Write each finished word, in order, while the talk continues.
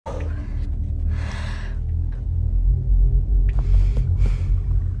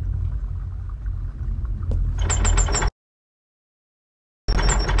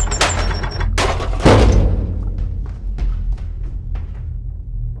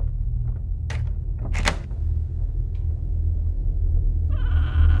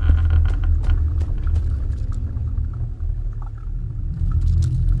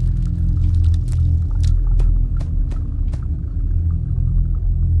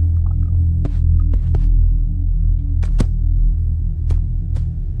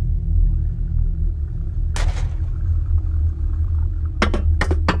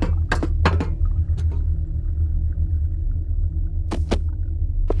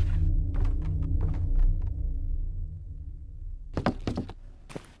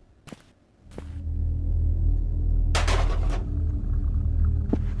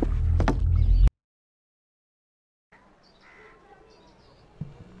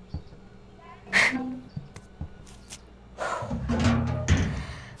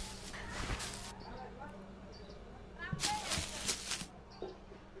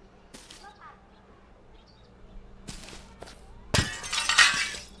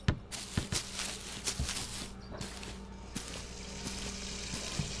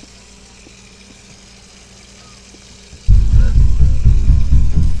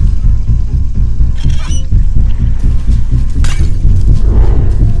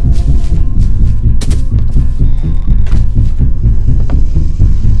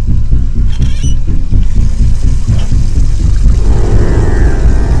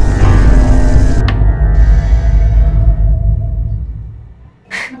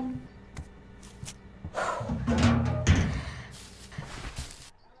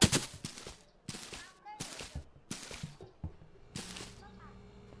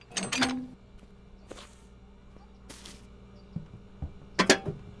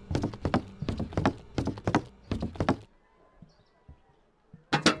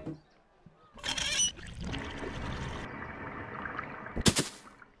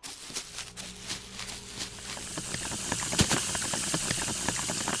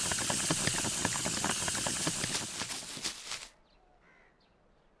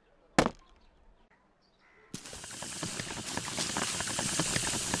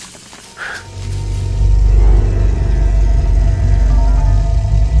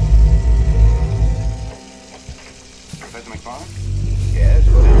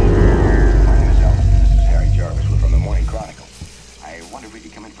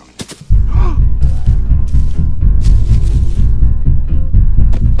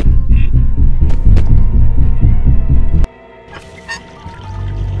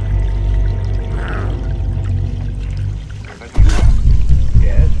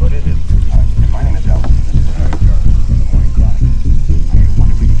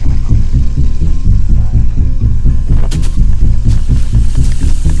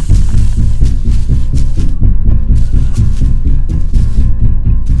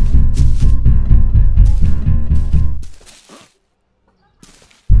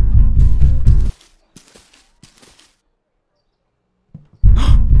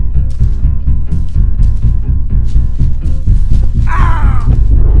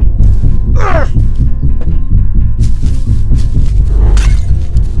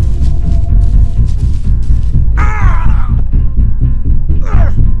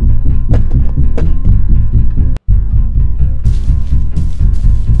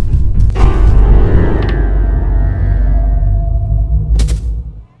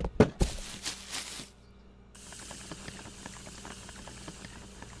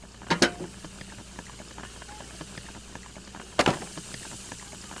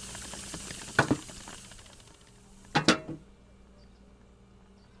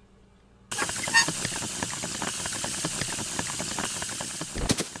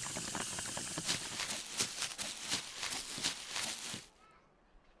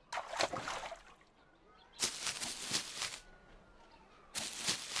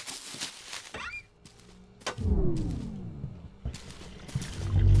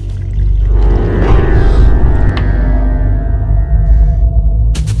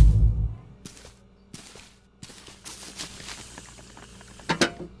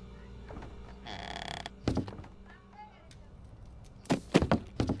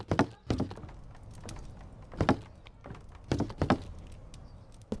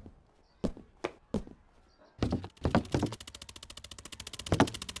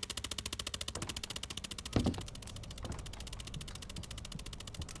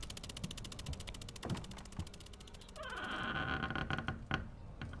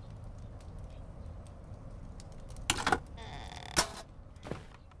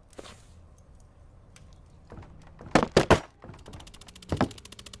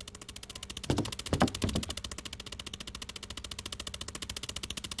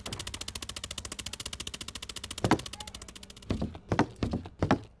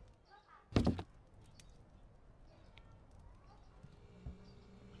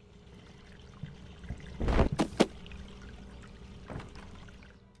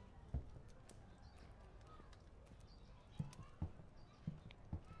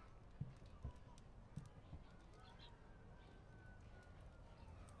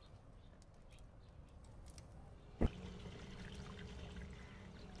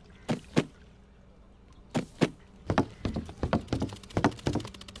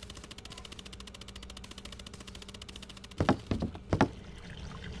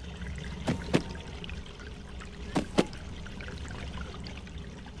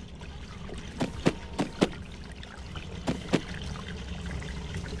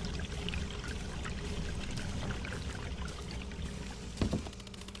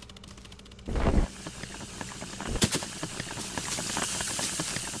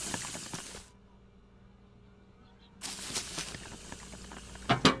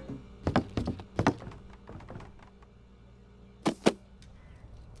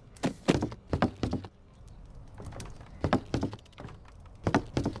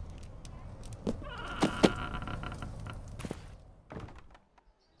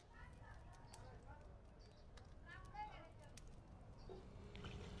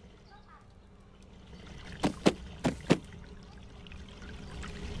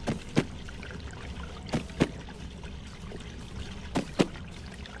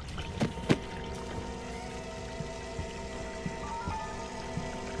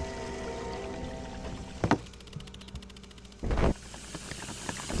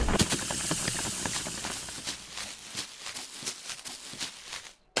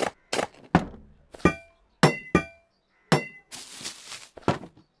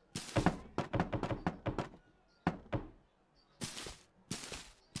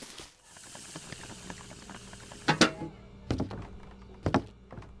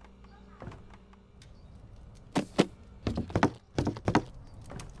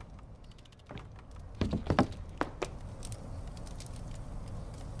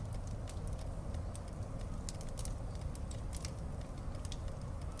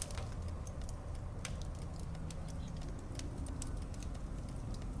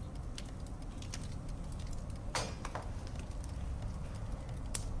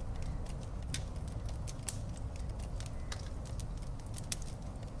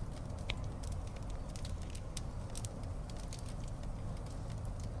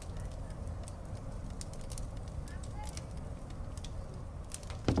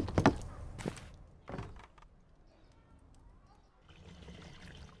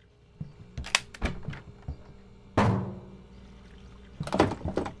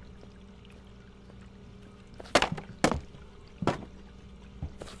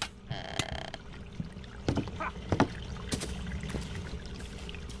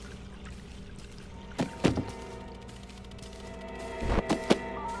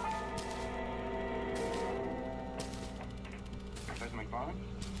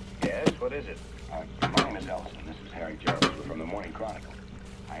is it? My name is Ellison. This is Harry Jarvis. We're from the Morning Chronicle.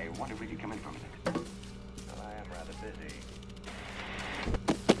 I wonder if we could come in for a minute. Well, I am rather busy.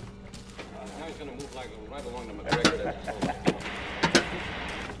 Now he's going to move right along to McGregor.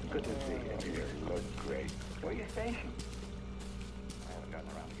 Good to see you here. Good, great. Where are you stationed? I haven't gotten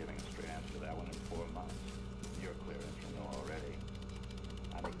around to giving a straight answer to that one in 4 months. Your clearance, you know already.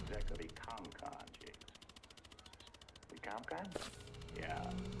 I'm exec of Ecomcon, Jigs. Ecomcon? Yeah.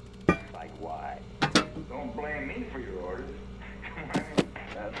 Like why? Don't blame me for your orders.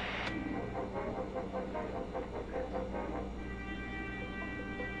 That's...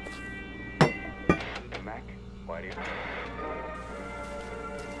 Mac, why do you...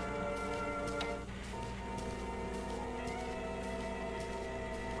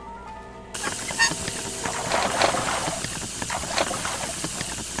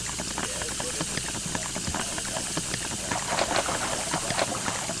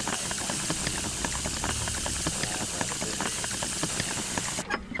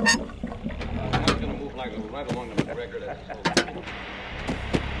 Right along to McGregor.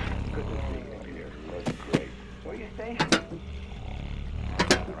 Good to see you here. Good, great. Where are you stationed? I've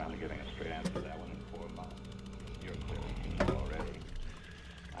gotten around to giving a straight answer to that one in 4 months. You're clearance, you know already.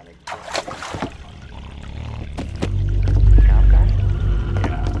 I'm exec. Ecomcon?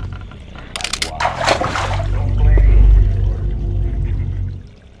 Yeah. Like why? Don't blame me for your orders.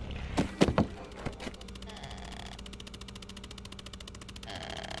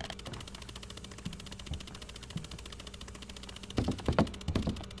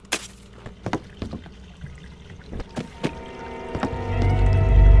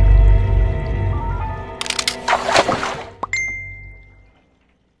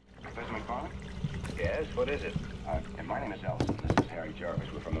 Yes, what is it? My name is Ellison. This is Harry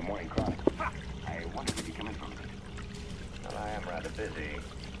Jarvis. We're from the Morning Chronicle. I wonder if you come in for a minute. Well, I am rather busy.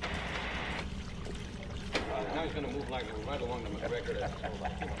 Now he's going to move right along to McGregor.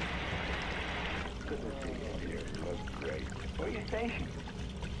 Good to see you here. Good, great. Where are you stationed?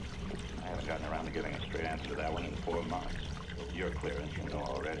 I haven't gotten around to giving a straight answer to that one in 4 months. Your clearance, you know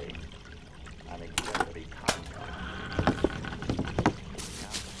already. I'm exec of Ecomcon.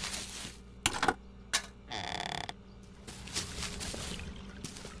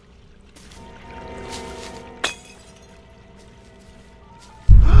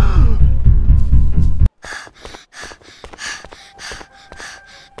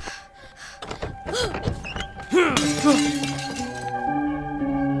 Huh.